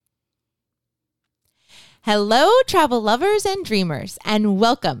Hello, travel lovers and dreamers, and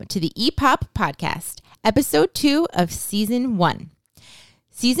welcome to the EPOP Podcast, Episode 2 of Season 1.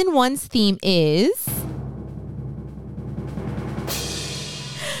 Season 1's theme is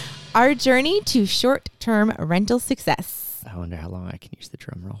our journey to short-term rental success. I wonder how long I can use the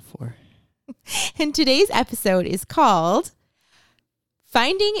drum roll for. And today's episode is called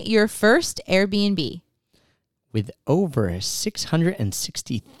Finding Your First Airbnb. With over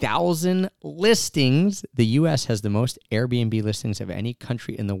 660,000 listings, the U.S. has the most Airbnb listings of any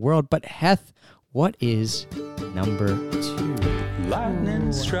country in the world. But Heth, what is number 2?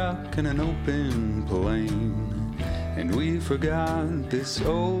 Lightning struck in an open plain, and we forgot this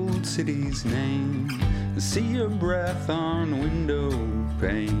old city's name. See your breath on window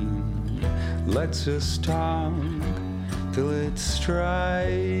pane. Let's just talk till it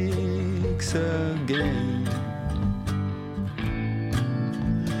strikes again.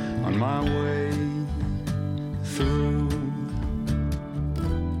 On my way through,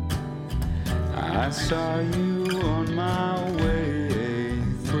 I saw you on my way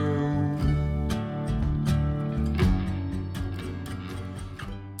through.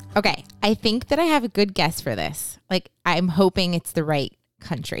 Okay, I think that I have a good guess for this. I'm hoping it's the right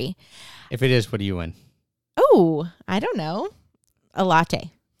country. If it is, what do you win? Oh, I don't know. A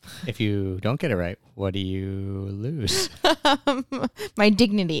latte. If you don't get it right, what do you lose? My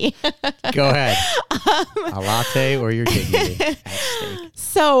dignity. Go ahead. A latte or your dignity at stake.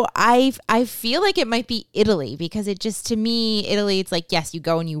 So I feel like it might be Italy because it just, to me, Italy, it's like, yes, you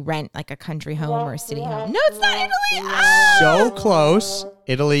go and you rent like a country home or a city home. No, it's not Italy. Ah! So close.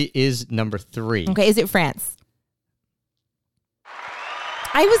 Italy is number 3. Okay, is it France?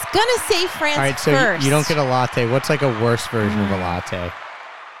 I was going to say France All right, so first. you don't get a latte. What's like a worse version of a latte?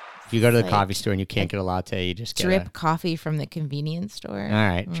 If you go to the Like coffee store and you can't get a latte, you just get drip coffee from the convenience store. All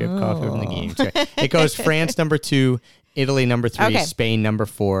right, drip coffee from the convenience store. It goes France number 2, Italy number 3, Okay. Spain number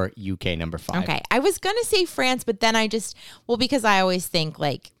 4, UK number 5. Okay, I was going to say France, but then because I always think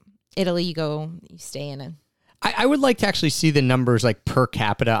like Italy, you stay in a... I would like to actually see the numbers like per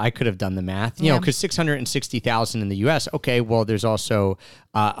capita. I could have done the math, Yeah. because 660,000 in the U.S. Okay, well, there's also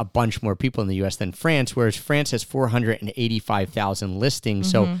a bunch more people in the U.S. than France, whereas France has 485,000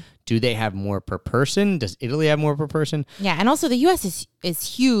 listings. Mm-hmm. So do they have more per person? Does Italy have more per person? Yeah, and also the U.S. is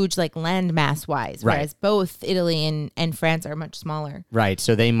huge, like land mass wise, Right. whereas both Italy and France are much smaller. Right,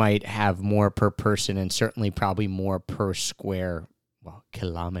 so they might have more per person and certainly probably more per square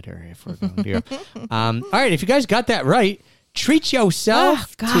kilometer if we're going to go. All right, if you guys got that right, treat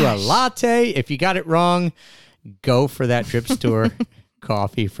yourself Oh, to a gosh. latte. If you got it wrong, go for that drip store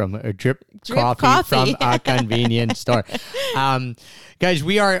coffee from a drip coffee from a convenience store. Guys,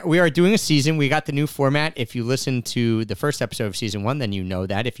 we are doing a season. We got the new format. If you listen to the first episode of season 1, then you know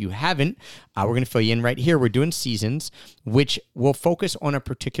that. If you haven't, we're going to fill you in right here. We're doing seasons, which will focus on a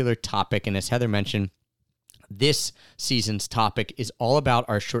particular topic. And as Heather mentioned, this season's topic is all about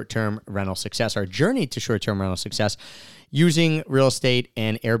our short-term rental success, our journey to short-term rental success, using real estate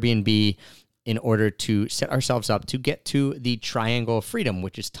and Airbnb in order to set ourselves up to get to the triangle of freedom,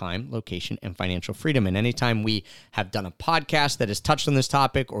 which is time, location, and financial freedom. And anytime we have done a podcast that has touched on this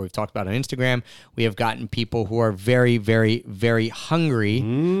topic, or we've talked about it on Instagram, we have gotten people who are very, very, very hungry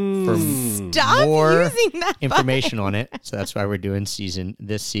for Stop more using that information on it. So that's why we're doing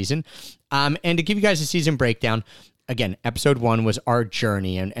this season. And to give you guys a season breakdown, again, episode 1 was our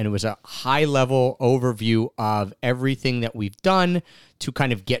journey, and it was a high-level overview of everything that we've done to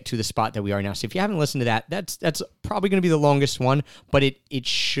kind of get to the spot that we are now. So if you haven't listened to that, that's probably going to be the longest one, but it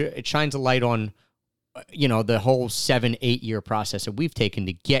shines a light on, the whole 7-8 year process that we've taken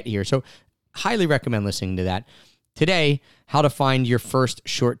to get here. So highly recommend listening to that. Today, how to find your first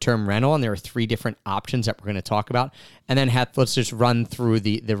short-term rental, and there are 3 different options that we're going to talk about. And then, Heth, let's just run through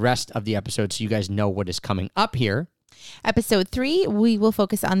the rest of the episode so you guys know what is coming up here. Episode 3, we will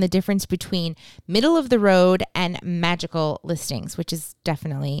focus on the difference between middle of the road and magical listings, which is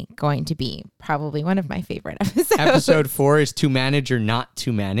definitely going to be probably one of my favorite episodes. Episode 4 is to manage or not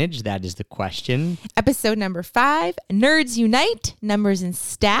to manage. That is the question. Episode number 5, Nerds Unite, Numbers and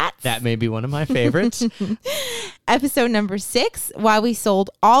Stats. That may be one of my favorites. Episode number 6, why we sold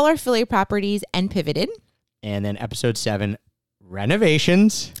all our affiliate properties and pivoted. And then episode 7,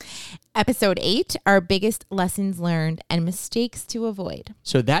 renovations. Episode 8, our biggest lessons learned and mistakes to avoid.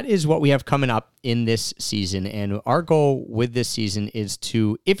 So that is what we have coming up in this season. And our goal with this season is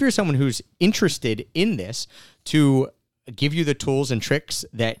to, if you're someone who's interested in this, to give you the tools and tricks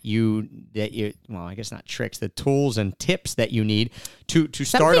that you well, I guess not tricks, the tools and tips that you need to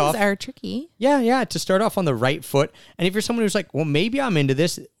start off. Some things are tricky. Yeah, to start off on the right foot. And if you're someone who's like, well, maybe I'm into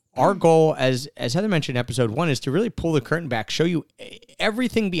this, our goal, as Heather mentioned in episode 1, is to really pull the curtain back, show you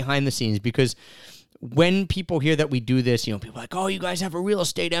everything behind the scenes, because when people hear that we do this, people are like, oh, you guys have a real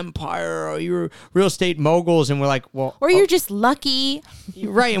estate empire, or you're real estate moguls. And we're like, well. Or you're just lucky.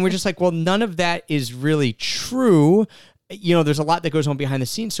 Right. And we're just like, well, none of that is really true. There's a lot that goes on behind the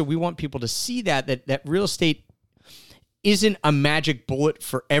scenes. So we want people to see that real estate isn't a magic bullet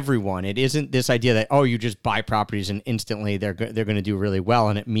for everyone. It isn't this idea that, oh, you just buy properties and instantly they're going to do really well.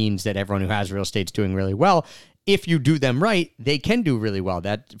 And it means that everyone who has real estate is doing really well. If you do them right, they can do really well.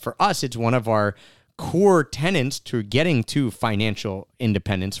 That, for us, it's one of our core tenets to getting to financial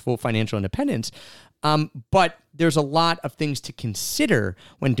independence, full financial independence. But there's a lot of things to consider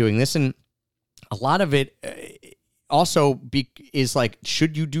when doing this. And a lot of it also is like,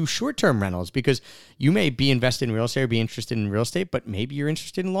 should you do short-term rentals? Because you may be invested in real estate or be interested in real estate, but maybe you're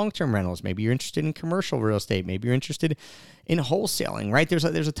interested in long-term rentals. Maybe you're interested in commercial real estate. Maybe you're interested in wholesaling, right? There's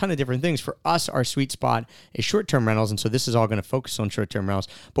a ton of different things. For us, our sweet spot is short-term rentals, and so this is all going to focus on short-term rentals.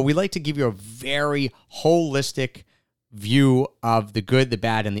 But we like to give you a very holistic view of the good, the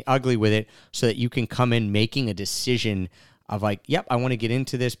bad, and the ugly with it, so that you can come in making a decision of like, yep, I want to get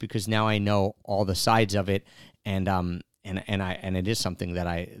into this because now I know all the sides of it. And it is something that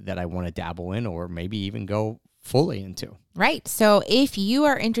I want to dabble in, or maybe even go fully into. Right. So if you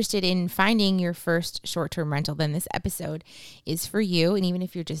are interested in finding your first short-term rental, then this episode is for you. And even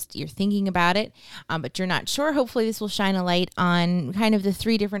if you're thinking about it, but you're not sure, hopefully this will shine a light on kind of the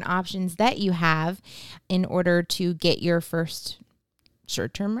 3 different options that you have in order to get your first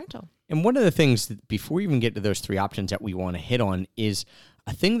short-term rental. And one of the things that, before we even get to those 3 options, that we want to hit on is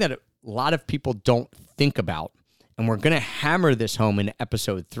a thing that a lot of people don't think about. And we're going to hammer this home in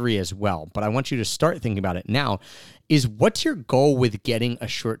episode 3 as well. But I want you to start thinking about it now, is what's your goal with getting a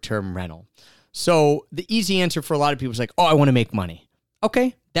short-term rental? So the easy answer for a lot of people is like, oh, I want to make money.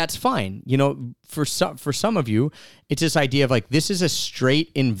 Okay, that's fine. For some of you, it's this idea of like, this is a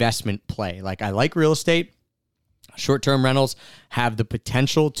straight investment play. Like, I like real estate. Short-term rentals have the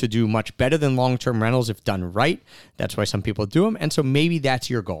potential to do much better than long-term rentals if done right. That's why some people do them. And so maybe that's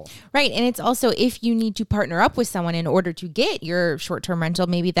your goal. Right. And it's also, if you need to partner up with someone in order to get your short-term rental,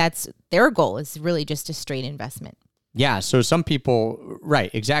 maybe that's their goal, is really just a straight investment. Yeah. So some people, right,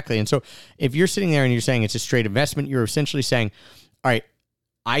 exactly. And so if you're sitting there and you're saying it's a straight investment, you're essentially saying, all right,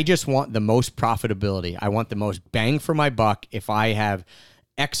 I just want the most profitability. I want the most bang for my buck. If I have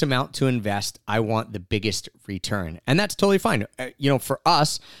X amount to invest, I want the biggest return. And that's totally fine. For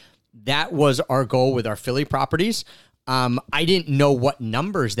us, that was our goal with our Philly properties. I didn't know what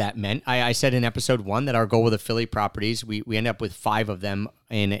numbers that meant. I said in episode 1 that our goal with the Philly properties, we ended up with 5 of them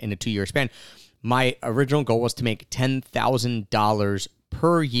in a 2-year span. My original goal was to make $10,000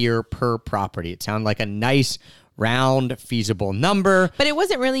 per year per property. It sounded like a nice, round, feasible number. But it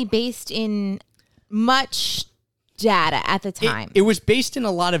wasn't really based in much data at the time. It was based in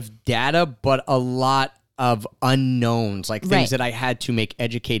a lot of data, but a lot of unknowns, like things that I had to make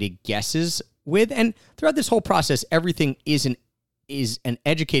educated guesses with. And throughout this whole process, everything is an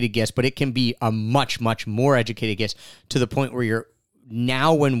educated guess, but it can be a much, much more educated guess, to the point where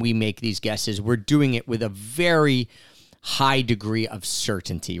now when we make these guesses, we're doing it with a very high degree of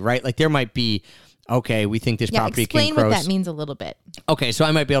certainty, right? Like, there might be, okay, we think this property can gross. Explain what that means a little bit. Okay, so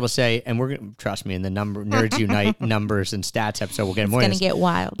I might be able to say, and we're going to, trust me, in the Nerds Unite numbers and stats episode, we'll get more into this. It's going to get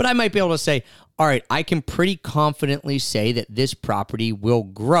wild. But I might be able to say, all right, I can pretty confidently say that this property will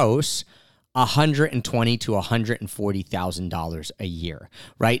gross $120,000 to $140,000 a year,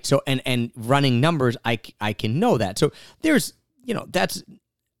 right? So, and running numbers, I can know that. So there's, that's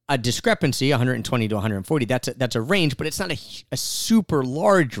a discrepancy, 120 to 140. That's a range, but it's not a super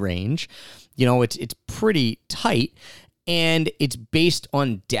large range. It's pretty tight, and it's based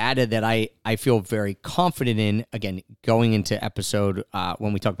on data that I feel very confident in. Again, going into episode,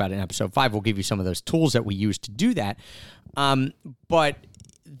 when we talk about it in episode 5, we'll give you some of those tools that we use to do that. But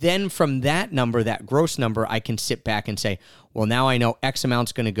then from that number, that gross number, I can sit back and say, well, now I know X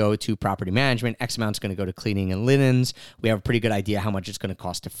amount's going to go to property management, X amount's going to go to cleaning and linens. We have a pretty good idea how much it's going to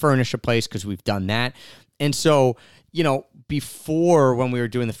cost to furnish a place, because we've done that. And so, before, when we were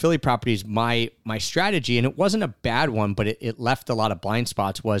doing the Philly properties, my strategy, and it wasn't a bad one, but it left a lot of blind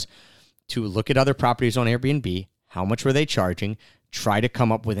spots, was to look at other properties on Airbnb. How much were they charging? Try to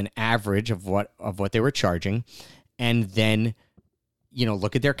come up with an average of what they were charging, and then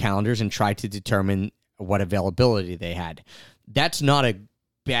look at their calendars and try to determine what availability they had. That's not a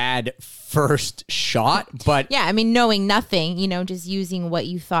bad first shot, but yeah, I mean, knowing nothing, just using what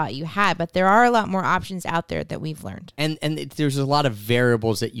you thought you had, but there are a lot more options out there that we've learned. And there's a lot of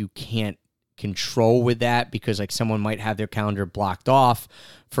variables that you can't control with that, because like someone might have their calendar blocked off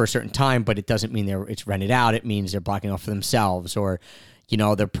for a certain time, but it doesn't mean it's rented out. It means they're blocking off for themselves, or, you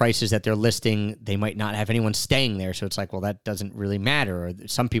know, their prices that they're listing, they might not have anyone staying there. So it's like, well, that doesn't really matter. Or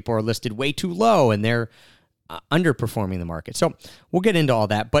some people are listed way too low and they're underperforming the market. So we'll get into all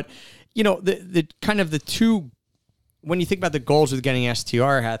that. But, you know, the kind of the two, when you think about the goals with getting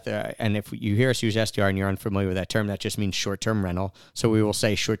STR, and if you hear us use STR and you're unfamiliar with that term, that just means short-term rental. So we will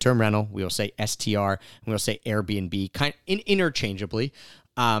say short-term rental, we will say STR, and we will say Airbnb, interchangeably.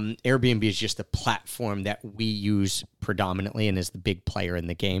 Airbnb is just the platform that we use predominantly and is the big player in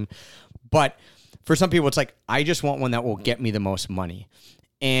the game. But for some people, it's like, I just want one that will get me the most money.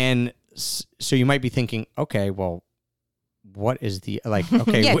 And so you might be thinking, okay, well, what is the, like,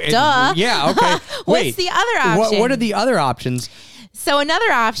 okay. Duh. Yeah, okay. What's the other option? What are the other options? So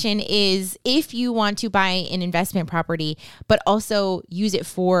another option is if you want to buy an investment property, but also use it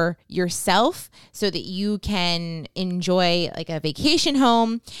for yourself so that you can enjoy like a vacation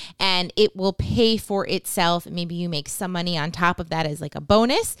home and it will pay for itself. Maybe you make some money on top of that as like a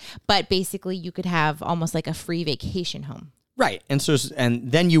bonus, but basically you could have almost like a free vacation home. Right.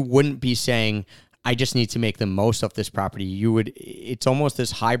 And then you wouldn't be saying, I just need to make the most of this property. It's almost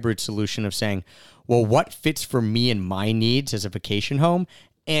this hybrid solution of saying, well, what fits for me and my needs as a vacation home,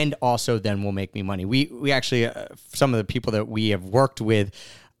 and also then will make me money. We actually, some of the people that we have worked with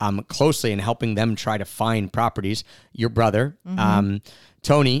closely in helping them try to find properties, your brother,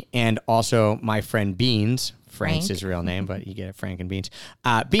 Tony, and also my friend Beans. Frank's his real name, but you get it, Frank and Beans.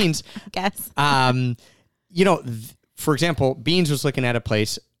 Beans. I guess. You know, for example, Beans was looking at a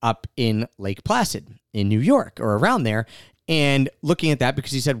place up in Lake Placid in New York or around there, and looking at that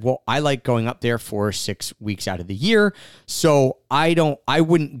because he said, well, I like going up there for 6 weeks out of the year. So I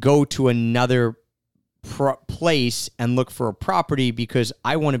wouldn't go to another place and look for a property because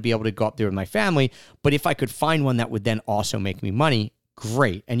I want to be able to go up there with my family. But if I could find one that would then also make me money,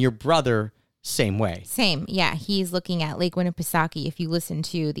 great. And your brother, same way. Same. Yeah. He's looking at Lake Winnipesaukee. If you listen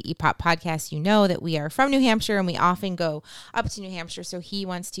to the EPOP podcast, you know that we are from New Hampshire and we often go up to New Hampshire. So he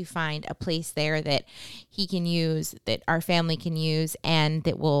wants to find a place there that he can use, that our family can use, and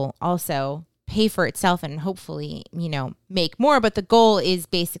that will also pay for itself and hopefully, you know, make more. But the goal is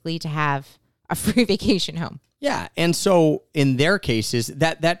basically to have a free vacation home. Yeah. And so in their cases,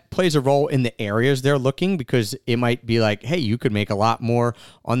 that plays a role in the areas they're looking, because it might be like, hey, you could make a lot more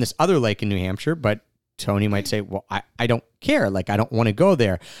on this other lake in New Hampshire, but Tony might say, well, I don't care. Like, I don't want to go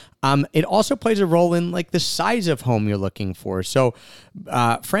there. It also plays a role in like the size of home you're looking for. So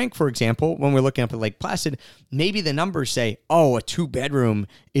Frank, for example, when we're looking up at Lake Placid, maybe the numbers say, oh, a 2-bedroom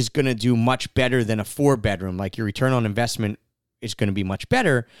is going to do much better than a 4-bedroom. Like your return on investment is going to be much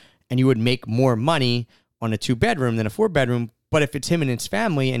better, and you would make more money on a 2-bedroom than a 4-bedroom. But if it's him and his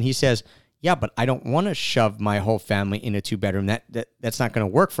family and he says, yeah, but I don't want to shove my whole family in a 2-bedroom, that's not going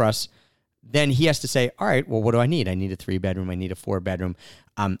to work for us, then he has to say, all right, well, what do I need? I need a 3-bedroom. I need a 4-bedroom.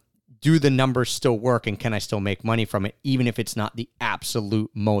 Do the numbers still work, and can I still make money from it, even if it's not the absolute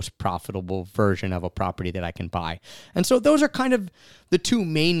most profitable version of a property that I can buy? And so those are kind of the two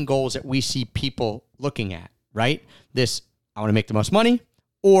main goals that we see people looking at, right? This, I want to make the most money,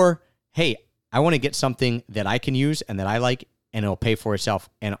 or, hey, I want to get something that I can use and that I like, and it'll pay for itself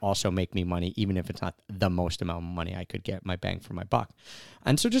and also make me money, even if it's not the most amount of money I could get my bang for my buck.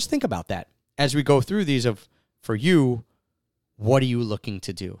 And so just think about that as we go through these of, for you, what are you looking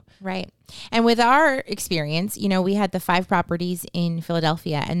to do? Right. And with our experience, you know, we had the 5 properties in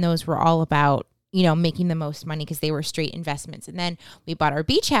Philadelphia, and those were all about, you know, making the most money because they were straight investments. And then we bought our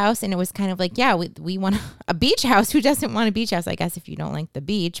beach house, and it was kind of like, yeah, we want a beach house. Who doesn't want a beach house? I guess if you don't like the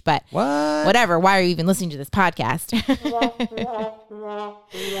beach, but whatever. Why are you even listening to this podcast?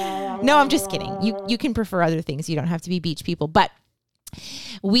 No, I'm just kidding. You can prefer other things. You don't have to be beach people, but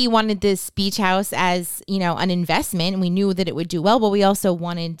we wanted this beach house as, you know, an investment, and we knew that it would do well, but we also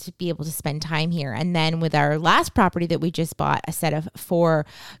wanted to be able to spend time here. And then with our last property that we just bought, a set of 4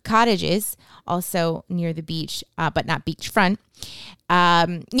 cottages, also near the beach, but not beachfront.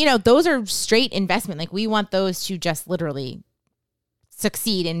 You know, those are straight investment. Like, we want those to just literally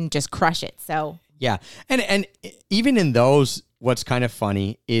succeed and just crush it. So yeah. And even in those, what's kind of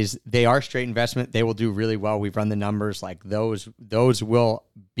funny is they are straight investment. They will do really well. We've run the numbers. Like those will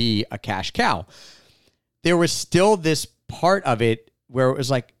be a cash cow. There was still this part of it where it was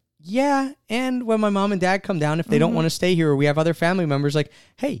like, yeah, and when my mom and dad come down, if they don't want to stay here, or we have other family members, like,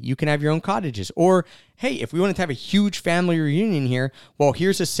 hey, you can have your own cottages. Or, hey, if we wanted to have a huge family reunion here, well,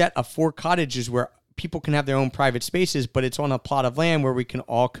 here's a set of 4 cottages where people can have their own private spaces, but it's on a plot of land where we can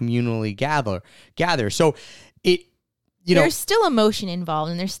all communally gather. So there's still emotion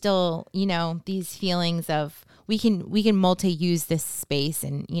involved, and there's still, these feelings of we can multi-use this space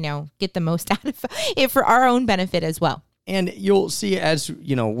and, get the most out of it for our own benefit as well. And you'll see, as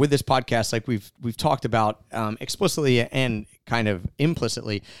with this podcast, like we've talked about explicitly and kind of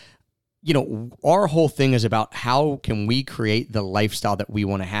implicitly, our whole thing is about how can we create the lifestyle that we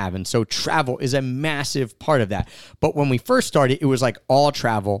want to have. And so travel is a massive part of that. But when we first started, it was like all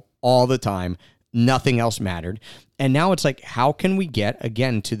travel all the time. Nothing else mattered. And now it's like, how can we get,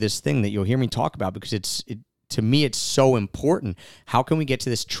 again, to this thing that you'll hear me talk about, because to me, it's so important. How can we get to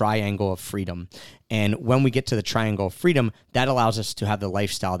this triangle of freedom? And when we get to the triangle of freedom, that allows us to have the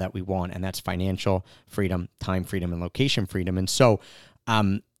lifestyle that we want. And that's financial freedom, time freedom, and location freedom. And so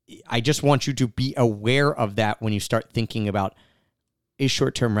I just want you to be aware of that when you start thinking about, is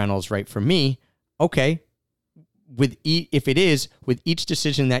short-term rentals right for me? Okay. If it is, with each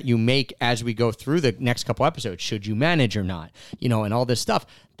decision that you make as we go through the next couple episodes, should you manage or not, and all this stuff,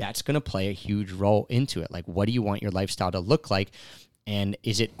 that's going to play a huge role into it. Like, what do you want your lifestyle to look like? And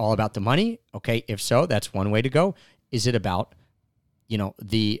is it all about the money? Okay. If so, that's one way to go. Is it about,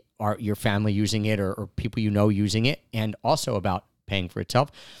 your family using it or people using it, and also about paying for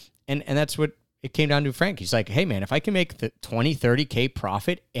itself? And that's what it came down to Frank. He's like, hey man, if I can make the 20, 30K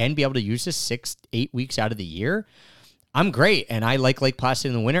profit and be able to use this 6-8 weeks out of the year, I'm great. And I like Lake Placid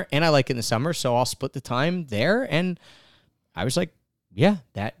in the winter and I like it in the summer. So I'll split the time there. And I was like, yeah,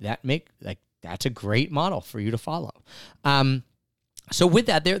 that's a great model for you to follow. So with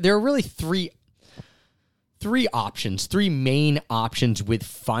that, there are really three main options with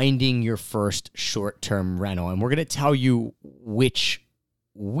finding your first short-term rental. And we're going to tell you which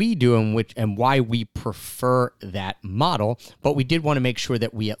we do and why we prefer that model, but we did want to make sure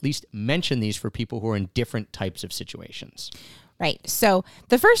that we at least mention these for people who are in different types of situations. Right. So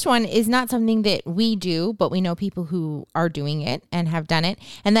the first one is not something that we do, but we know people who are doing it and have done it,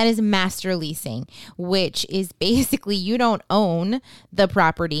 and that is master leasing, which is basically you don't own the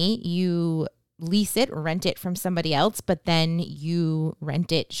property, you lease it or rent it from somebody else, but then you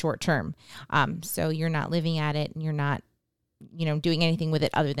rent it short term. So you're not living at it and you're not doing anything with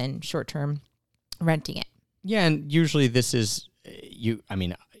it other than short-term renting it. Yeah, and usually this is, you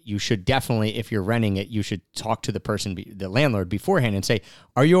should definitely, if you're renting it, you should talk to the landlord beforehand and say,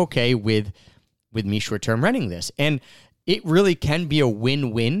 are you okay with me short-term renting this? And it really can be a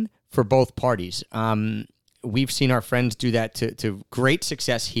win-win for both parties. We've seen our friends do that to great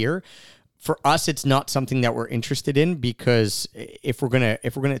success here. For us, it's not something that we're interested in, because if we're gonna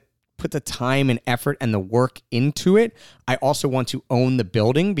put the time and effort and the work into it, I also want to own the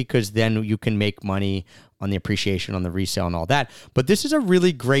building, because then you can make money on the appreciation, on the resale and all that. But this is a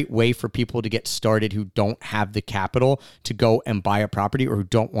really great way for people to get started who don't have the capital to go and buy a property or who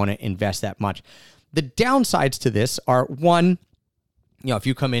don't want to invest that much. The downsides to this are, one, if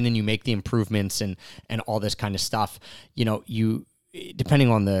you come in and you make the improvements and all this kind of stuff, you,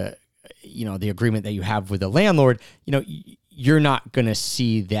 depending on the agreement that you have with the landlord, you're not going to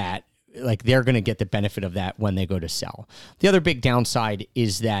see that. Like, they're going to get the benefit of that when they go to sell. The other big downside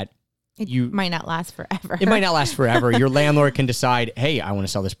is that it might not last forever. It might not last forever. Your landlord can decide, hey, I want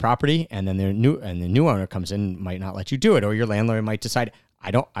to sell this property, and then the new owner comes in, might not let you do it, or your landlord might decide,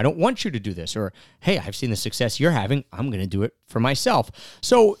 I don't want you to do this, or hey, I've seen the success you're having, I'm going to do it for myself.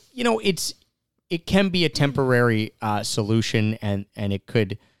 So it can be a temporary solution, and it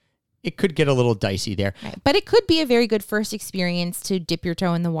could get a little dicey there. Right. But it could be a very good first experience to dip your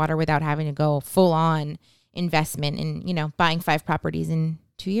toe in the water without having to go full on investment in, buying 5 properties in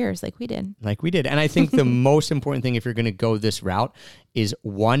 2 years like we did. And I think the most important thing, if you're going to go this route, is,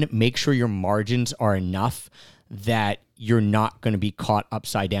 one, make sure your margins are enough that you're not going to be caught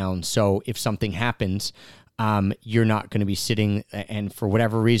upside down. So if something happens, you're not going to be sitting and for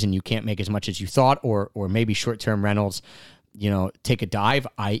whatever reason you can't make as much as you thought, or maybe short-term rentals take a dive,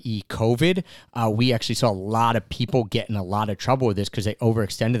 i.e. COVID. We actually saw a lot of people get in a lot of trouble with this because they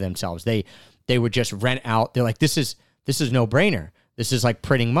overextended themselves. They would just rent out. They're like, this is no brainer. This is like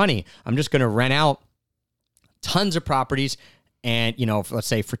printing money. I'm just going to rent out tons of properties. And, let's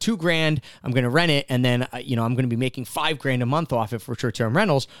say for $2,000, I'm going to rent it. And then, I'm going to be making $5,000 a month off it for short-term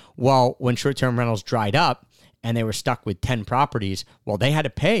rentals. Well, when short-term rentals dried up, and they were stuck with 10 properties, well, they had to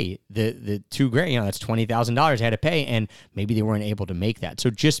pay the $2,000, that's $20,000 they had to pay, and maybe they weren't able to make that. So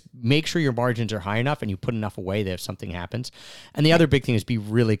just make sure your margins are high enough and you put enough away that if something happens. And the other big thing is be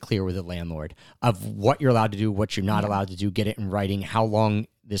really clear with the landlord of what you're allowed to do, what you're not allowed to do, get it in writing, how long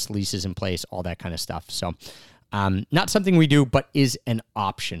this lease is in place, all that kind of stuff. So not something we do, but is an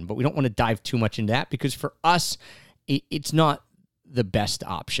option. But we don't want to dive too much into that, because for us, it's not the best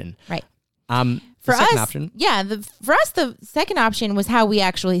option. Right. For second us, option. Yeah, for us, the second option was how we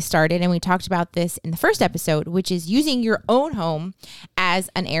actually started, and we talked about this in the first episode, which is using your own home as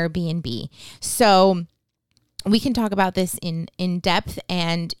an Airbnb. So we can talk about this in depth,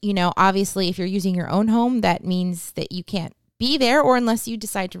 and, you know, obviously if you're using your own home, that means that you can't be there, or unless you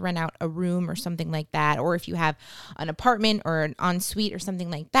decide to rent out a room or something like that, or if you have an apartment or an ensuite or something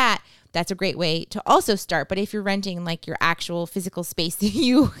like that, that's a great way to also start. But if you're renting like your actual physical space that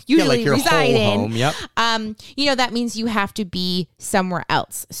you usually like your reside whole in, home, yep. You know, that means you have to be somewhere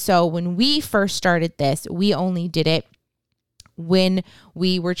else. So when we first started this, we only did it when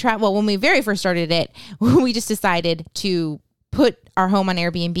we were when we very first started it, we just decided to put our home on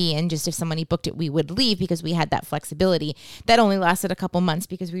Airbnb, and just if somebody booked it, we would leave because we had that flexibility. That only lasted a couple months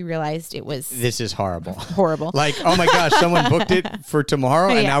because we realized this is horrible. Like, oh my gosh, someone booked it for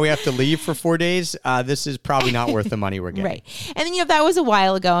tomorrow and now we have to leave for 4 days. This is probably not worth the money we're getting. Right. And then, you know, that was a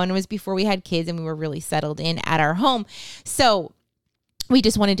while ago, and it was before we had kids and we were really settled in at our home. So we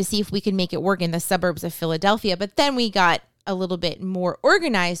just wanted to see if we could make it work in the suburbs of Philadelphia. But then we got a little bit more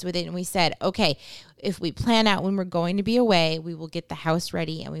organized with it, and we said, okay, if we plan out when we're going to be away, we will get the house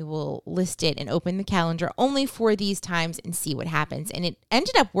ready and we will list it and open the calendar only for these times and see what happens. And it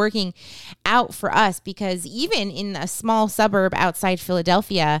ended up working out for us, because even in a small suburb outside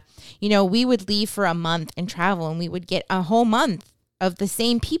Philadelphia, you know, we would leave for a month and travel, and we would get a whole month of the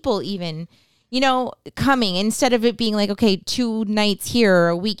same people even, you know, coming. Instead of it being like, okay, 2 nights here or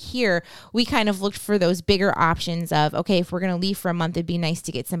a week here, we kind of looked for those bigger options of, okay, if we're going to leave for a month, it'd be nice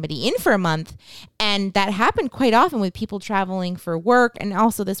to get somebody in for a month. And that happened quite often with people traveling for work. And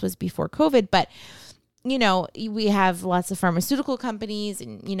also this was before COVID, but, you know, we have lots of pharmaceutical companies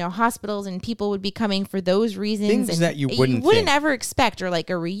and, you know, hospitals, and people would be coming for those reasons. Things and that you wouldn't ever expect, or like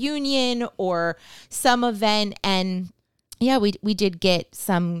a reunion or some event. And yeah, we did get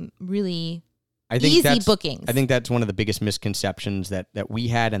some really easy bookings. I think that's one of the biggest misconceptions that we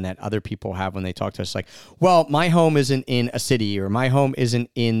had and that other people have when they talk to us. Like, well, my home isn't in a city, or my home isn't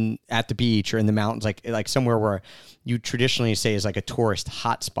at the beach or in the mountains, like somewhere where you traditionally say is like a tourist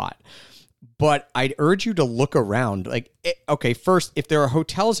hotspot. But I'd urge you to look around. Like, okay, first, if there are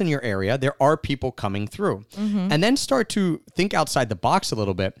hotels in your area, there are people coming through. Mm-hmm. And then start to think outside the box a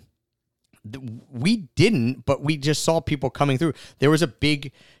little bit. We didn't, but we just saw people coming through. There was a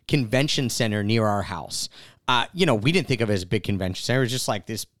big convention center near our house. You know, we didn't think of it as a big convention center. It was just like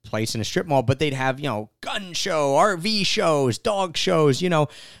this place in a strip mall, but they'd have, you know, gun show, RV shows, dog shows, you know.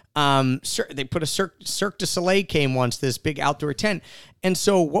 They put a Cirque du Soleil came once, this big outdoor tent. And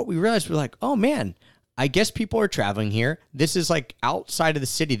so what we realized, we're like, oh man, I guess people are traveling here. This is like outside of the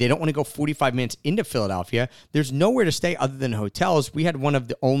city. They don't want to go 45 minutes into Philadelphia. There's nowhere to stay other than hotels. We had one of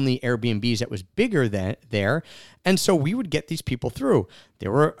the only Airbnbs that was bigger than there. And so we would get these people through.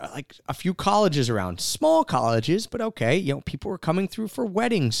 There were like a few colleges around, small colleges, but okay, you know, people were coming through for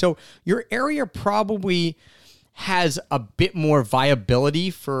weddings. So your area probably has a bit more viability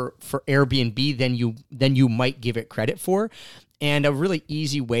for Airbnb than you might give it credit for. And a really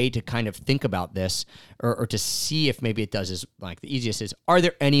easy way to kind of think about this, or to see if maybe it does, is like the easiest is, are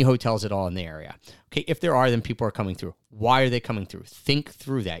there any hotels at all in the area? Okay, if there are, then people are coming through. Why are they coming through? Think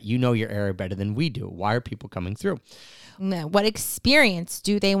through that. You know your area better than we do. Why are people coming through? What experience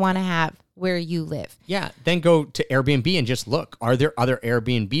do they want to have where you live? Yeah, then go to Airbnb and just look. Are there other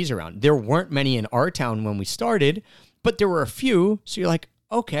Airbnbs around? There weren't many in our town when we started, but there were a few. So you're like,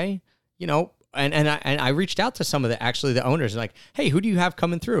 okay, you know. And I reached out to some of the owners, like, hey, who do you have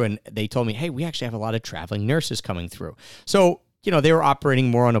coming through? And they told me, hey, we actually have a lot of traveling nurses coming through. So, you know, they were operating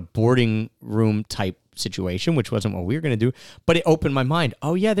more on a boarding room type situation, which wasn't what we were going to do. But it opened my mind.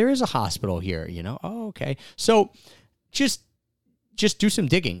 Oh, yeah, there is a hospital here, you know. Oh, okay. So just do some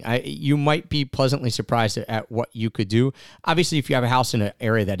digging. You might be pleasantly surprised at what you could do. Obviously, if you have a house in an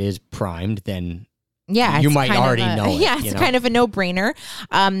area that is primed, then yeah, you might already know it. Yeah, it's kind of a no-brainer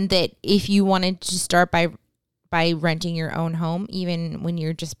that if you wanted to start by renting your own home, even when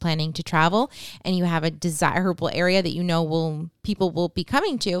you're just planning to travel and you have a desirable area that you know people will be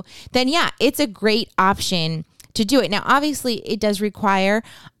coming to, then yeah, it's a great option to do it. Now, obviously, it does require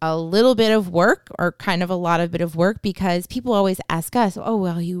a little bit of work, or kind of a lot of bit of work, because people always ask us, oh,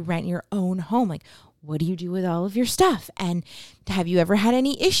 well, you rent your own home. Like, what do you do with all of your stuff? And have you ever had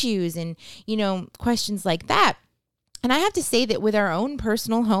any issues? And, you know, questions like that. And I have to say that with our own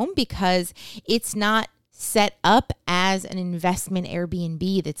personal home, because it's not set up as an investment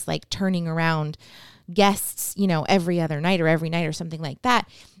Airbnb that's like turning around guests, you know, every other night or every night or something like that.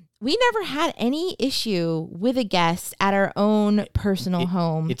 We never had any issue with a guest at our own personal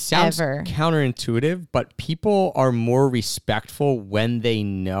home. It sounds counterintuitive, but people are more respectful when they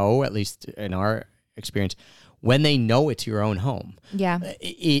know, at least in our experience when they know it's your own home. Yeah.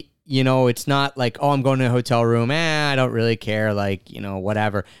 It's not like, oh, I'm going to a hotel room. I don't really care. Like,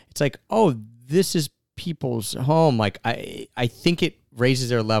 whatever. It's like, oh, this is people's home. Like, I think it raises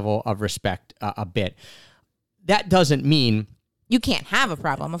their level of respect a bit. That doesn't mean you can't have a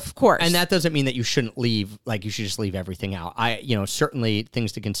problem, of course. And that doesn't mean that you shouldn't leave, like you should just leave everything out. Certainly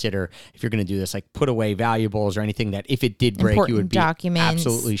things to consider if you're going to do this, like put away valuables or anything that if it did break, important you would be documents.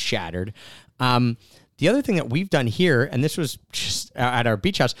 Absolutely shattered. The other thing that we've done here, and this was just at our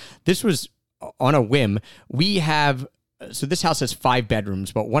beach house, this was on a whim. So this house has 5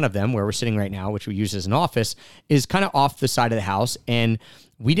 bedrooms, but one of them, where we're sitting right now, which we use as an office, is kind of off the side of the house. And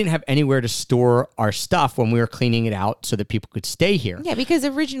we didn't have anywhere to store our stuff when we were cleaning it out so that people could stay here. Yeah, because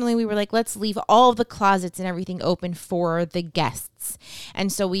originally we were like, let's leave all the closets and everything open for the guests.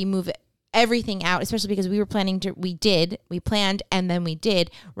 And so we move everything out, especially because we planned and then we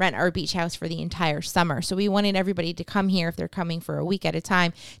did rent our beach house for the entire summer. So we wanted everybody to come here if they're coming for a week at a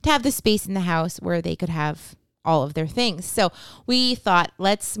time to have the space in the house where they could have all of their things. So we thought,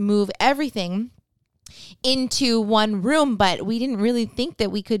 let's move everything into one room, but we didn't really think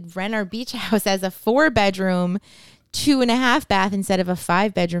that we could rent our beach house as a 4-bedroom, 2.5 bath instead of a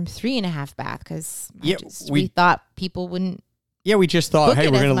 5-bedroom, 3.5 bath, because we thought people wouldn't. Yeah, we just thought, hey,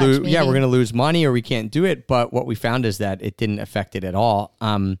 we're going to lose. Maybe. Yeah, we're going to lose money, or we can't do it. But what we found is that it didn't affect it at all.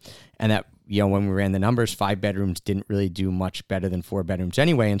 And that when we ran the numbers, 5 bedrooms didn't really do much better than 4 bedrooms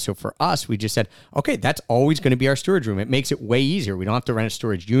anyway. And so for us, we just said, okay, that's always going to be our storage room. It makes it way easier. We don't have to rent a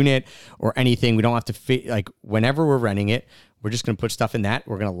storage unit or anything. We don't have to whenever we're renting it, we're just going to put stuff in that.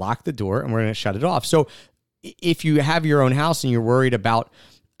 We're going to lock the door and we're going to shut it off. So if you have your own house and you're worried about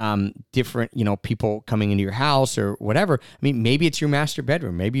different, people coming into your house or whatever. I mean, maybe it's your master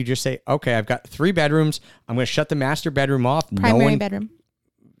bedroom. Maybe you just say, okay, I've got 3 bedrooms. I'm going to shut the master bedroom off. Primary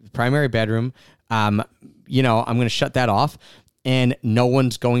bedroom. I'm going to shut that off and no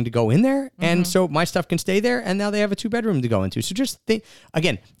one's going to go in there. Mm-hmm. And so my stuff can stay there. And now they have a 2-bedroom to go into. So just think,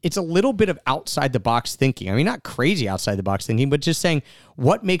 again, it's a little bit of outside the box thinking. I mean, not crazy outside the box thinking, but just saying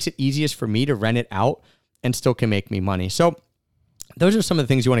what makes it easiest for me to rent it out and still can make me money. So those are some of the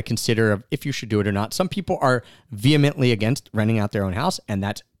things you want to consider of if you should do it or not. Some people are vehemently against renting out their own house, and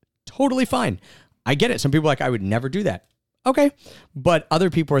that's totally fine. I get it. Some people are like, I would never do that. Okay. But other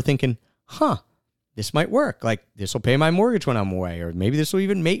people are thinking, this might work. Like, this will pay my mortgage when I'm away, or maybe this will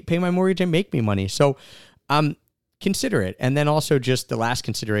even pay my mortgage and make me money. So consider it. And then also just the last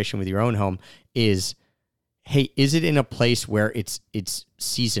consideration with your own home is, hey, is it in a place where it's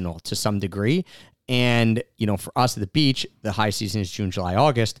seasonal to some degree? And, for us at the beach, the high season is June, July,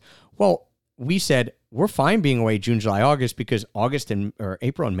 August. Well, we said we're fine being away June, July, August because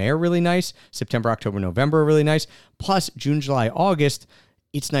April and May are really nice. September, October, November are really nice. Plus June, July, August,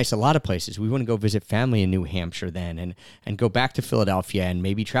 it's nice a lot of places. We want to go visit family in New Hampshire then and go back to Philadelphia and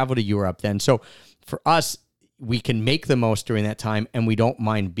maybe travel to Europe then. So for us, we can make the most during that time and we don't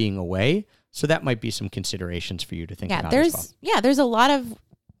mind being away. So that might be some considerations for you to think about as well. Yeah, there's a lot of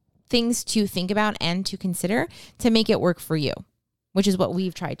things to think about and to consider to make it work for you, which is what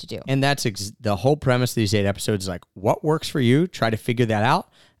we've tried to do. And that's the whole premise of these 8 episodes is like, what works for you? Try to figure that out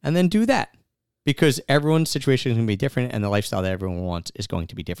and then do that, because everyone's situation is going to be different and the lifestyle that everyone wants is going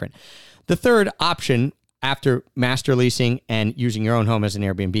to be different. The third option after master leasing and using your own home as an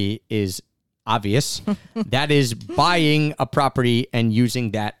Airbnb is obvious. That is buying a property and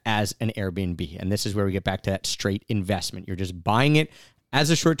using that as an Airbnb. And this is where we get back to that straight investment. You're just buying it as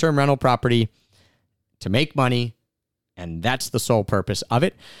a short-term rental property to make money, and that's the sole purpose of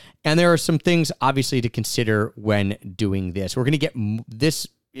it. And there are some things, obviously, to consider when doing this. We're going to get, this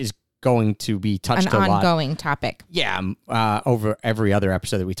is going to be touched a lot. An ongoing topic. Yeah, over every other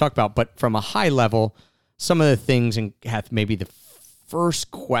episode that we talk about. But from a high level, some of the things, and maybe the first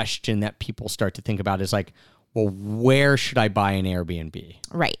question that people start to think about is like, well, where should I buy an Airbnb?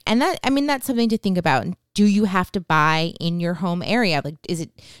 Right. And that's something to think about. Do you have to buy in your home area? Like, do you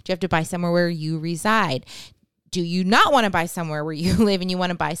have to buy somewhere where you reside? Do you not want to buy somewhere where you live and you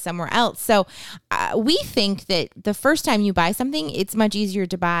want to buy somewhere else? So we think that the first time you buy something, it's much easier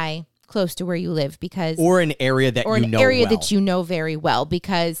to buy close to where you live or an area that that you know very well,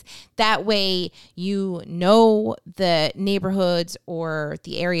 because that way you know the neighborhoods or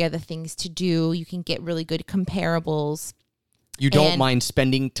the area, the things to do. You can get really good comparables. You don't mind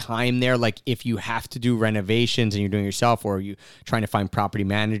spending time there. Like if you have to do renovations and you're doing it yourself, or you trying to find property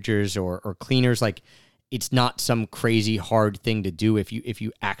managers or cleaners, like it's not some crazy hard thing to do if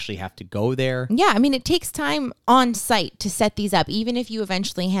you actually have to go there. Yeah, I mean, it takes time on site to set these up. Even if you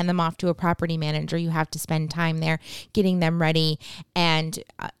eventually hand them off to a property manager, you have to spend time there getting them ready and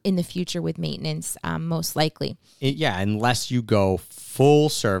in the future with maintenance, most likely. Unless you go full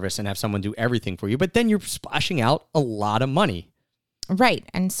service and have someone do everything for you, but then you're splashing out a lot of money. Right.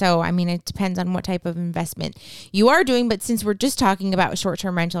 And so, I mean, it depends on what type of investment you are doing. But since we're just talking about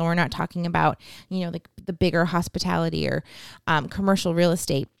short-term rental, we're not talking about, the bigger hospitality or commercial real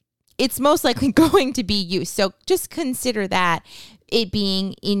estate. It's most likely going to be used. So just consider that it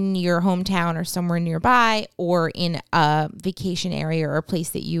being in your hometown or somewhere nearby or in a vacation area or a place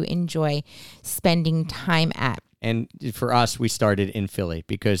that you enjoy spending time at. And for us, we started in Philly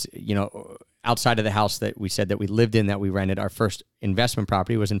because, outside of the house that we said that we lived in, that we rented, our first investment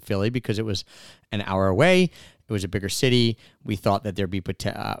property was in Philly because it was an hour away. It was a bigger city. We thought that there'd be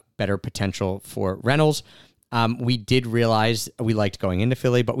better potential for rentals. We did realize we liked going into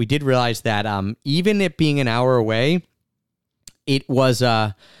Philly, but we did realize that even it being an hour away, it was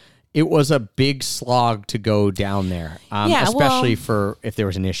a big slog to go down there, especially for if there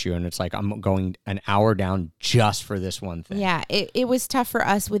was an issue and it's like, I'm going an hour down just for this one thing. Yeah, it was tough for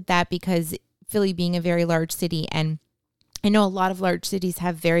us with that because Philly being a very large city, and I know a lot of large cities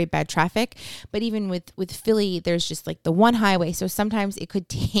have very bad traffic, but even with Philly, there's just like the one highway. So sometimes it could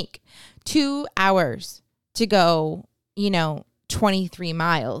take 2 hours to go, 23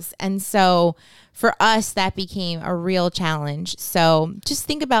 miles. And so for us, that became a real challenge. So just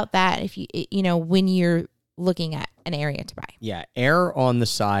think about that if when you're looking at an area to buy. Yeah. Err on the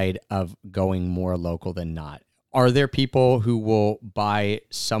side of going more local than not. Are there people who will buy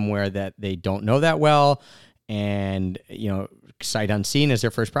somewhere that they don't know that well and, sight unseen as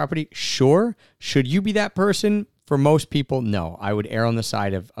their first property? Sure. Should you be that person? For most people, no. I would err on the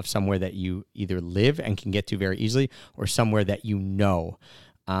side of somewhere that you either live and can get to very easily or somewhere that you know.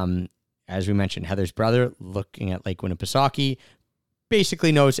 As we mentioned, Heather's brother, looking at Lake Winnipesaukee,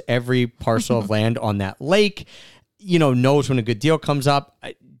 basically knows every parcel of land on that lake, knows when a good deal comes up.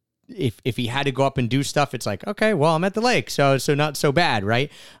 If he had to go up and do stuff, it's like, okay, well, I'm at the lake, so not so bad,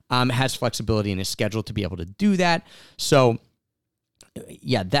 right? Has flexibility in his schedule to be able to do that. So,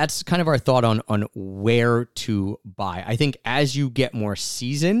 yeah, that's kind of our thought on where to buy. I think as you get more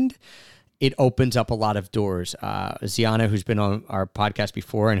seasoned, it opens up a lot of doors. Ziana, who's been on our podcast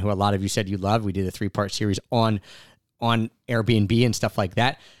before and who a lot of you said you love, we did a 3-part series on Airbnb and stuff like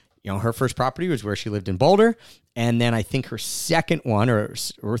that. Her first property was where she lived in Boulder. And then I think her second one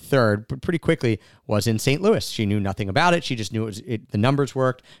or third, but pretty quickly, was in St. Louis. She knew nothing about it. She just knew the numbers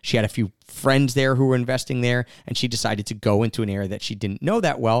worked. She had a few friends there who were investing there, and she decided to go into an area that she didn't know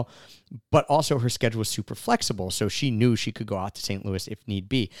that well, but also her schedule was super flexible. So she knew she could go out to St. Louis if need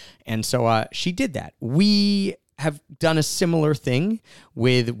be. And so she did that. We have done a similar thing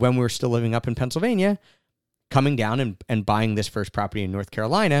with when we were still living up in Pennsylvania, coming down and buying this first property in North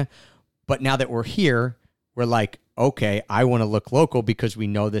Carolina. But now that we're here, we're like, okay, I want to look local because we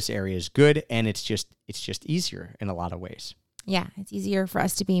know this area is good, and it's just easier in a lot of ways. Yeah, it's easier for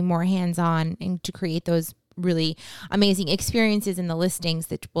us to be more hands-on and to create those really amazing experiences in the listings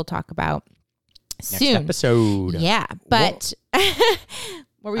that we'll talk about soon. Next episode. Yeah, but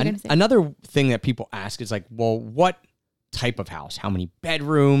what were you going to say? Another thing that people ask is like, well, what type of house? How many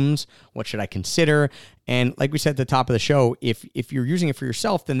bedrooms? What should I consider? And like we said at the top of the show, if you're using it for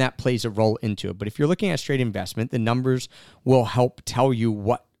yourself, then that plays a role into it. But if you're looking at straight investment, the numbers will help tell you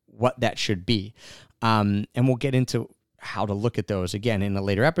what that should be. And we'll get into how to look at those again in a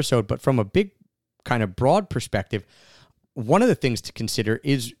later episode. But from a big kind of broad perspective, one of the things to consider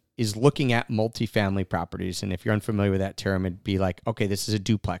is looking at multifamily properties. And if you're unfamiliar with that term, it'd be like, okay, this is a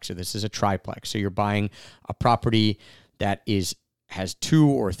duplex or this is a triplex. So you're buying a property that has 2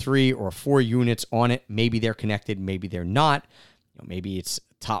 or 3 or 4 units on it. Maybe they're connected, maybe they're not. Maybe it's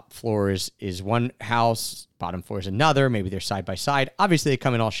top floor is one house, bottom floor is another. Maybe they're side by side. Obviously, they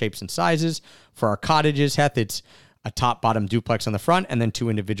come in all shapes and sizes. For our cottages, Heth, it's a top bottom duplex on the front and then 2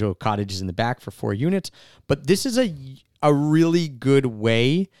 individual cottages in the back for 4 units. But this is a really good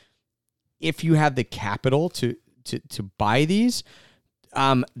way, if you have the capital to buy these.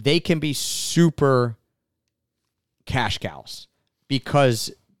 They can be super cash cows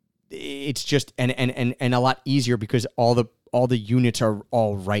because it's just and a lot easier because all the units are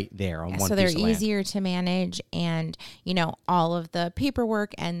all right there on one piece of land. So they're easier to manage, and all of the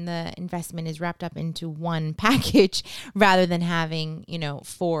paperwork and the investment is wrapped up into one package rather than having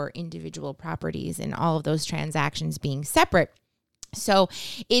 4 individual properties and all of those transactions being separate. So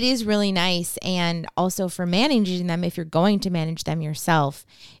it is really nice. And also for managing them, if you're going to manage them yourself,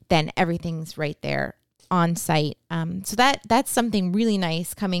 then everything's right there on site. So that's something really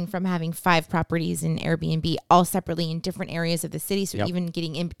nice coming from having 5 properties in Airbnb, all separately in different areas of the city. So even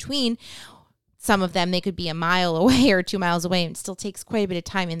getting in between, some of them, they could be a mile away or 2 miles away, and it still takes quite a bit of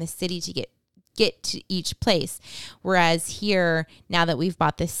time in the city to get to each place. Whereas here, now that we've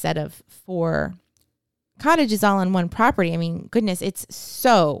bought this set of 4 cottages all on one property, I mean, goodness, it's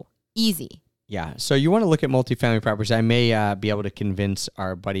so easy. Yeah. So you want to look at multifamily properties. I may be able to convince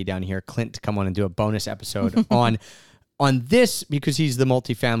our buddy down here, Clint, to come on and do a bonus episode on this, because he's the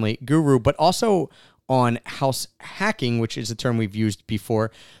multifamily guru, but also on house hacking, which is a term we've used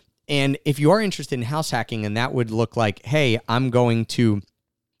before. And if you are interested in house hacking, and that would look like, hey, I'm going to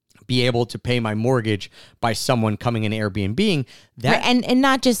be able to pay my mortgage by someone coming in Airbnb-ing that. Right, and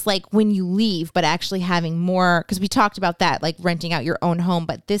not just like when you leave, but actually having more, because we talked about that, like renting out your own home,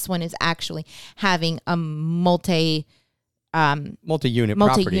 but this one is actually having a multi-unit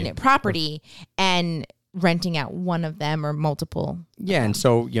property and renting out one of them or multiple. Yeah, and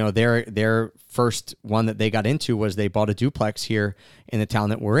so, their first one that they got into was they bought a duplex here in the town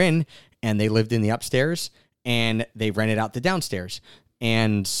that we're in, and they lived in the upstairs and they rented out the downstairs.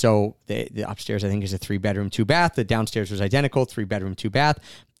 And so the upstairs, I think, is a 3-bedroom, 2-bath. The downstairs was identical, 3-bedroom, 2-bath.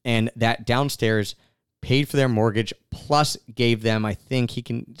 And that downstairs paid for their mortgage, plus gave them, I think he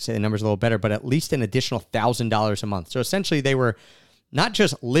can say the numbers a little better, but at least an additional $1,000 a month. So essentially they were not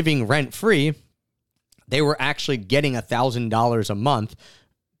just living rent-free, they were actually getting $1,000 a month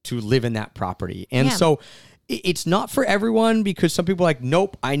to live in that property. And so it's not for everyone, because some people are like,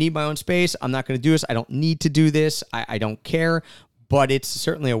 nope, I need my own space. I'm not going to do this. I don't need to do this. I don't care. But it's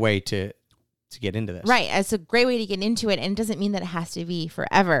certainly a way to get into this. Right. It's a great way to get into it. And it doesn't mean that it has to be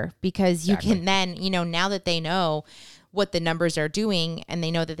forever, because you can then, now that they know what the numbers are doing and they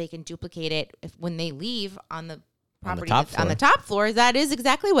know that they can duplicate it when they leave on the property on the top floor, that is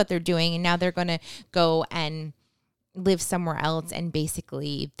exactly what they're doing. And now they're going to go and live somewhere else. And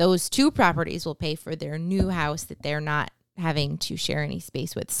basically those 2 properties will pay for their new house that they're not having to share any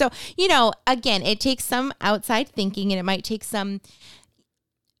space with. So, again, it takes some outside thinking, and it might take some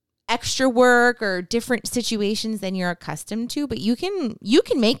extra work or different situations than you're accustomed to, but you can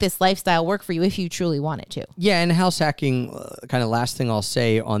make this lifestyle work for you if you truly want it to. Yeah, and house hacking, kind of last thing I'll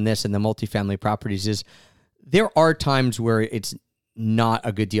say on this and the multifamily properties is there are times where it's not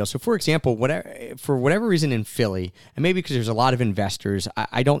a good deal. So, for example, for whatever reason in Philly, and maybe because there's a lot of investors,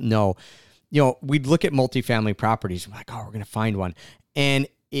 I don't know, we'd look at multifamily properties. We're like, oh, we're going to find one. And,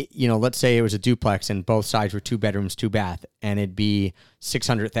 let's say it was a duplex and both sides were 2 bedrooms, 2-bath, and it'd be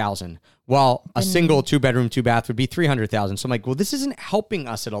 $600,000. Well, a single 2-bedroom, 2-bath would be $300,000. So I'm like, well, this isn't helping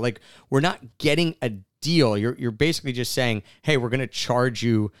us at all. Like, we're not getting a deal. You're basically just saying, hey, we're going to charge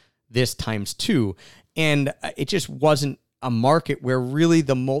you this times 2. And it just wasn't a market where really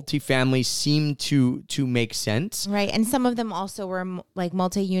the multifamily seemed to make sense. Right. And some of them also were like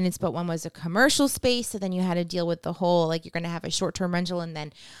multi-units, but one was a commercial space. So then you had to deal with the whole, like, you're going to have a short-term rental and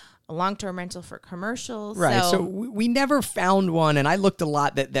then a long-term rental for commercials. Right. So we never found one. And I looked a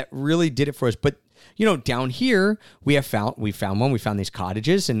lot that really did it for us. But, down here we found one. We found these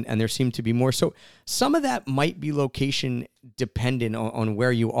cottages and there seemed to be more. So some of that might be location dependent on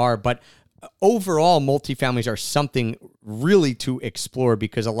where you are. But overall, multifamilies are something really to explore,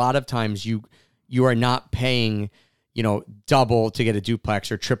 because a lot of times you are not paying, double to get a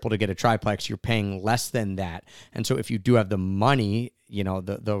duplex or triple to get a triplex. You're paying less than that. And so if you do have the money,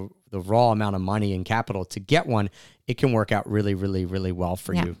 the raw amount of money and capital to get one, it can work out really, really, really well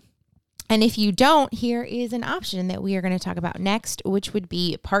for you. And if you don't, here is an option that we are going to talk about next, which would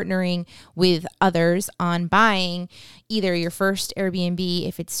be partnering with others on buying either your first Airbnb,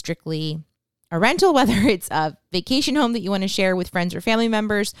 if it's strictly a rental, whether it's a vacation home that you want to share with friends or family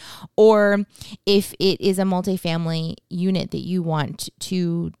members, or if it is a multifamily unit that you want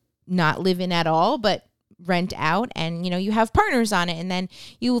to not live in at all, but rent out, and you have partners on it, and then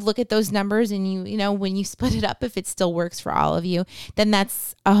you look at those numbers and when you split it up, if it still works for all of you, then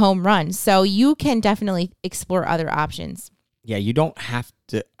that's a home run. So you can definitely explore other options. Yeah, you don't have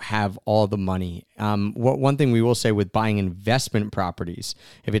to have all the money. One thing we will say with buying investment properties,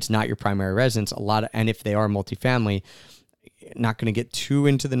 if it's not your primary residence, and if they are multifamily, not going to get too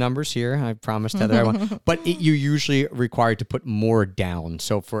into the numbers here. I promised Heather, but you're usually required to put more down.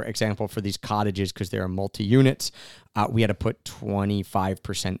 So, for example, for these cottages, because there are multi-units, we had to put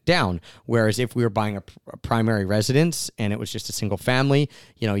 25% down. Whereas if we were buying a primary residence and it was just a single family,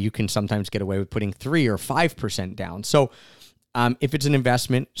 you can sometimes get away with putting 3 or 5% down. So, if it's an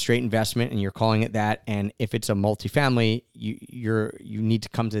investment, straight investment, and you're calling it that, and if it's a multifamily, you need to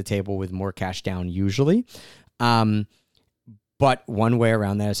come to the table with more cash down usually. But one way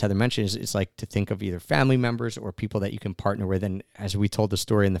around that, as Heather mentioned, is it's like to think of either family members or people that you can partner with. And as we told the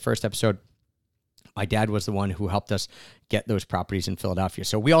story in the first episode, my dad was the one who helped us get those properties in Philadelphia.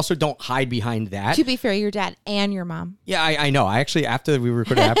 So we also don't hide behind that. To be fair, your dad and your mom. Yeah, I know. I actually, after we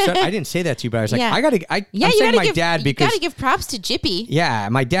recorded the episode, I didn't say that to you, but I was like, Yeah. I'm saying my dad because... You got to give props to Jippy. Yeah,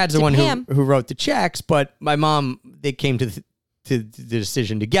 my dad's the one who wrote the checks, but my mom, they came to the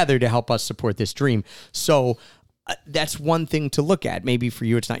decision together to help us support this dream. So that's one thing to look at. Maybe for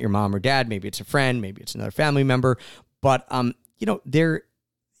you, it's not your mom or dad. Maybe it's a friend. Maybe it's another family member. But,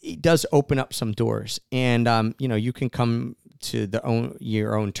 it does open up some doors, and you can come to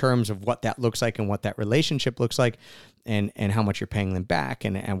your own terms of what that looks like and what that relationship looks like, and how much you're paying them back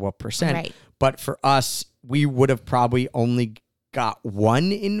and what percent. Right. But for us, we would have probably only got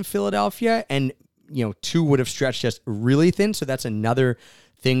one in Philadelphia, and 2 would have stretched us really thin. So that's another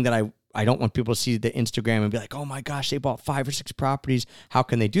thing that I don't want people to see the Instagram and be like, oh my gosh, they bought 5 or 6 properties. How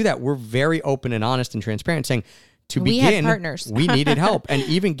can they do that? We're very open and honest and transparent, saying, to begin, we had partners. We needed help. And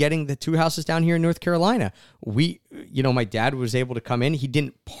even getting the 2 houses down here in North Carolina, my dad was able to come in. He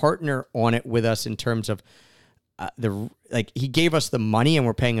didn't partner on it with us in terms of he gave us the money and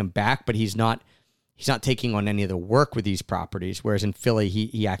we're paying him back, but he's not taking on any of the work with these properties. Whereas in Philly,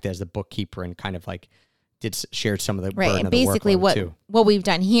 he acted as the bookkeeper and kind of like shared some of the burden and of the basically workload what we've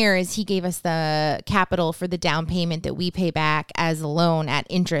done here is he gave us the capital for the down payment that we pay back as a loan at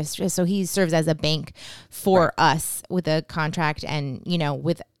interest. So he serves as a bank for us with a contract and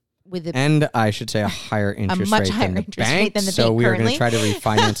with and I should say a higher interest rate than the bank. So we are going to try to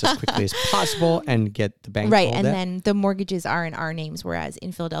refinance as quickly as possible and get the bank right. And then the mortgages are in our names, whereas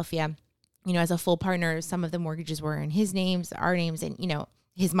in Philadelphia, as a full partner, some of the mortgages were in his names, our names, and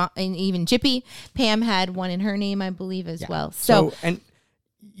his mom, and even Jippy, Pam had one in her name, I believe, as well. So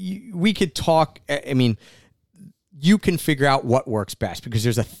we could talk. I mean, you can figure out what works best because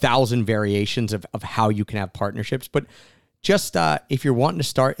there's 1,000 variations of how you can have partnerships. But just if you're wanting to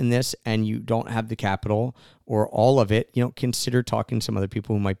start in this and you don't have the capital or all of it, consider talking to some other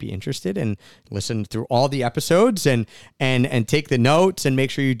people who might be interested and listen through all the episodes and take the notes and make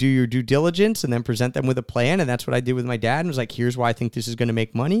sure you do your due diligence and then present them with a plan. And that's what I did with my dad. And was like, here's why I think this is going to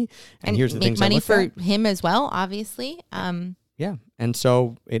make money. And here's the things make money for at. him as well, obviously. Yeah. And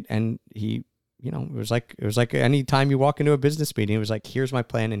so he, it was like any time you walk into a business meeting, it was like, here's my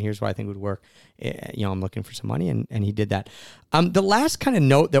plan and here's what I think would work. I'm looking for some money and he did that. The last kind of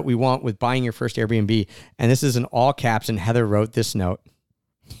note that we want with buying your first Airbnb, and this is in all caps, and Heather wrote this note.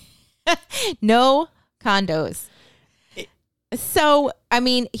 No condos. So,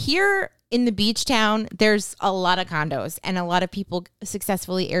 here in the beach town, there's a lot of condos and a lot of people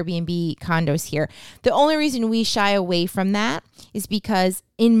successfully Airbnb condos here. The only reason we shy away from that is because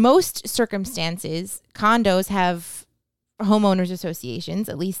in most circumstances, condos have homeowners associations.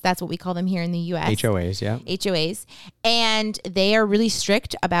 At least that's what we call them here in the U.S. HOAs, yeah. HOAs. And they are really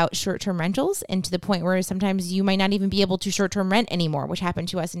strict about short-term rentals, and to the point where sometimes you might not even be able to short-term rent anymore, which happened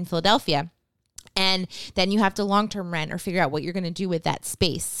to us in Philadelphia. And then you have to long-term rent or figure out what you're going to do with that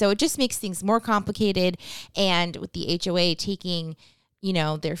space. So it just makes things more complicated. And with the HOA taking,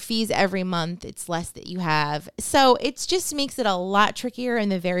 their fees every month, it's less that you have. So it just makes it a lot trickier,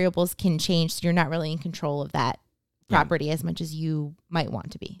 and the variables can change. So you're not really in control of that property as much as you might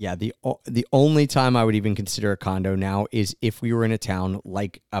want to be. Yeah. The only time I would even consider a condo now is if we were in a town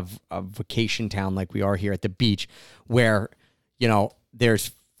like a vacation town like we are here at the beach, where,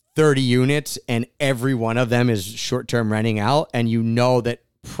 there's 30 units and every one of them is short-term renting out. And that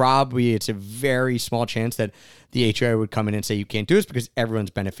probably it's a very small chance that the HOA would come in and say, you can't do this because everyone's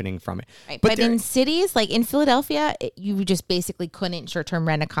benefiting from it. Right. But in cities like in Philadelphia, you just basically couldn't short-term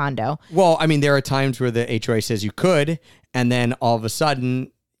rent a condo. Well, there are times where the HOA says you could, and then all of a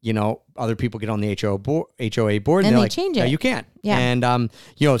sudden, other people get on the HOA board and they're like, change it. No, you can't. Yeah. And,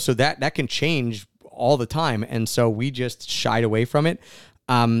 so that can change all the time. And so we just shied away from it.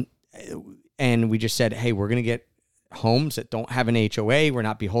 And we just said, hey, we're going to get homes that don't have an HOA. We're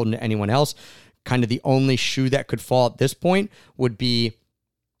not beholden to anyone else. Kind of the only shoe that could fall at this point would be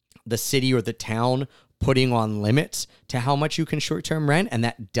the city or the town putting on limits to how much you can short-term rent. And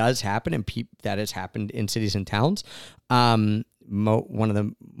that does happen. And that has happened in cities and towns. One of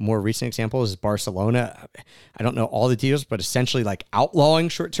the more recent examples is Barcelona. I don't know all the details, but essentially like outlawing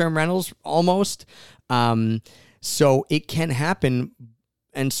short-term rentals almost. So it can happen.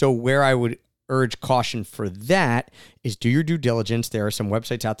 And so where I would urge caution for that is do your due diligence. There are some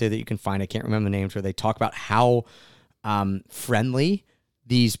websites out there that you can find. I can't remember the names where they talk about how friendly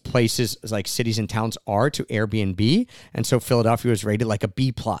these places like cities and towns are to Airbnb. And so Philadelphia was rated like a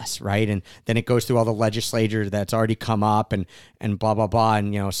B+, right? And then it goes through all the legislature that's already come up and blah, blah, blah.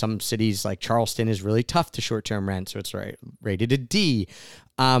 And, some cities like Charleston is really tough to short-term rent. So it's rated a D.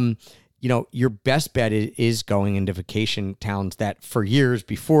 Your best bet is going into vacation towns that for years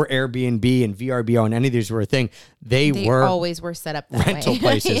before Airbnb and VRBO and any of these were a thing, they were always were set up that rental way.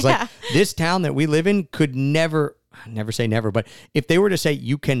 places. Yeah. Like this town that we live in could never say never, but if they were to say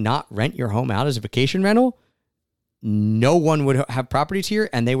you cannot rent your home out as a vacation rental, no one would have properties here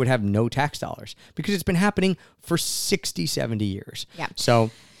and they would have no tax dollars because it's been happening for 60, 70 years. Yeah.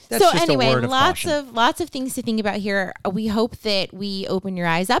 So anyway, lots of things to think about here. We hope that we open your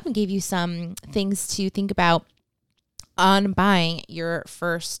eyes up and gave you some things to think about on buying your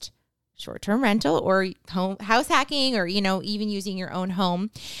first short-term rental or house hacking or, even using your own home.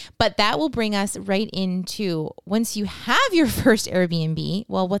 But that will bring us right into once you have your first Airbnb,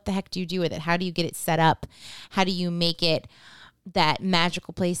 well, what the heck do you do with it? How do you get it set up? How do you make it that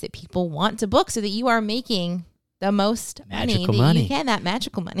magical place that people want to book so that you are making the most magical money. You can, that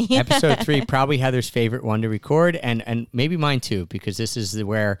magical money. Episode 3, probably Heather's favorite one to record, and maybe mine too, because this is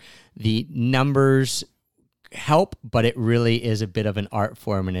where the numbers help, but it really is a bit of an art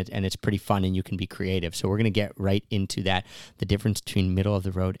form, and it's pretty fun, and you can be creative. So we're going to get right into that, the difference between middle of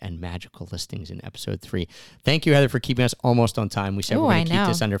the road and magical listings in episode 3. Thank you, Heather, for keeping us almost on time. We said we're going to keep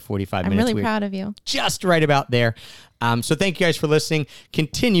this under 45 minutes. I'm really proud of you. Just right about there. So thank you guys for listening.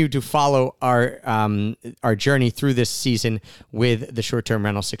 Continue to follow our journey through this season with the short-term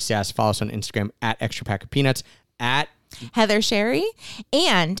rental success. Follow us on Instagram at Extra Pack of Peanuts, at Heather Sherry.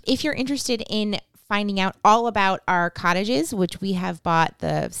 And if you're interested in finding out all about our cottages, which we have bought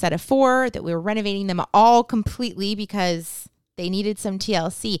the set of 4 that we were renovating them all completely because they needed some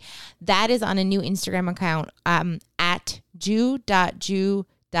TLC. That is on a new Instagram account at ju.ju.and.co.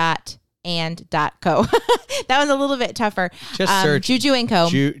 That was a little bit tougher. Just search Juju & Co.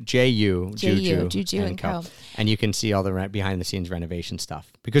 Juju & Co. And you can see all the behind the scenes renovation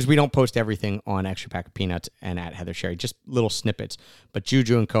stuff because we don't post everything on Extra Pack of Peanuts and at Heather Sherry, just little snippets. But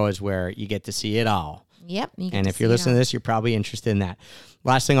Juju & Co. is where you get to see it all. Yep. And if you're listening to this, you're probably interested in that.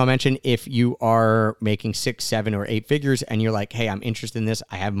 Last thing I'll mention, if you are making 6, 7, or 8 figures and you're like, hey, I'm interested in this.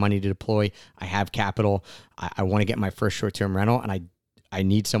 I have money to deploy. I have capital. I want to get my first short-term rental and I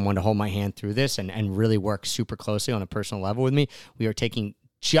need someone to hold my hand through this and really work super closely on a personal level with me. We are taking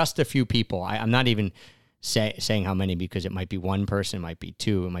just a few people. I'm not even saying how many because it might be one person, it might be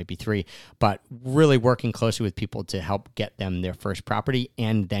 2, it might be 3, but really working closely with people to help get them their first property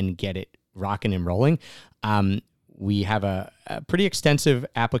and then get it rocking and rolling. We have a pretty extensive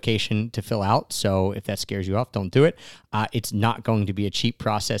application to fill out, so if that scares you off, don't do it. It's not going to be a cheap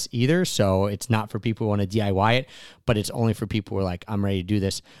process either, so it's not for people who want to DIY it, but it's only for people who are like, I'm ready to do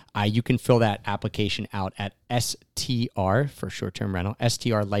this. You can fill that application out at STR, for short-term rental,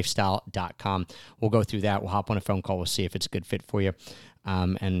 strlifestyle.com. We'll go through that. We'll hop on a phone call. We'll see if it's a good fit for you.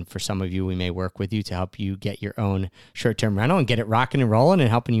 And for some of you, we may work with you to help you get your own short-term rental and get it rocking and rolling and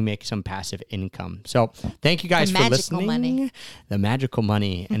helping you make some passive income. So thank you guys for listening. Money. The magical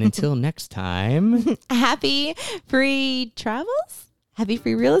money. And until next time. Happy free travels? Happy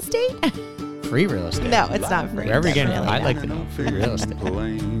free real estate? Free real estate? No, it's not free. Wherever again, I'd like to know free real estate.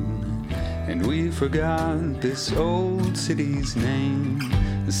 And we forgot this old city's name.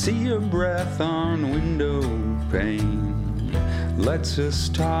 See your breath on window pane. Let's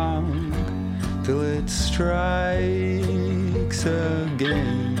just talk till it strikes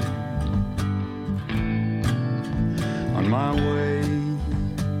again. On my way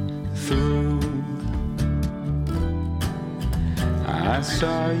through, I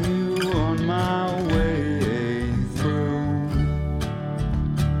saw you on my way through.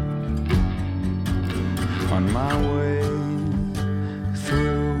 On my way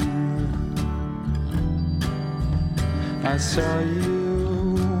through, I saw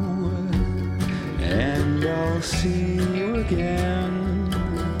you, and I'll see you again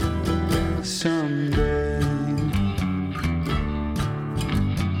someday.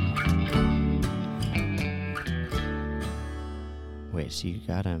 Wait, so you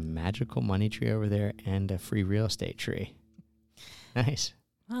got a magical money tree over there and a free real estate tree. Nice.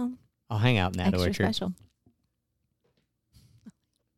 Well, I'll hang out in that extra orchard. Special.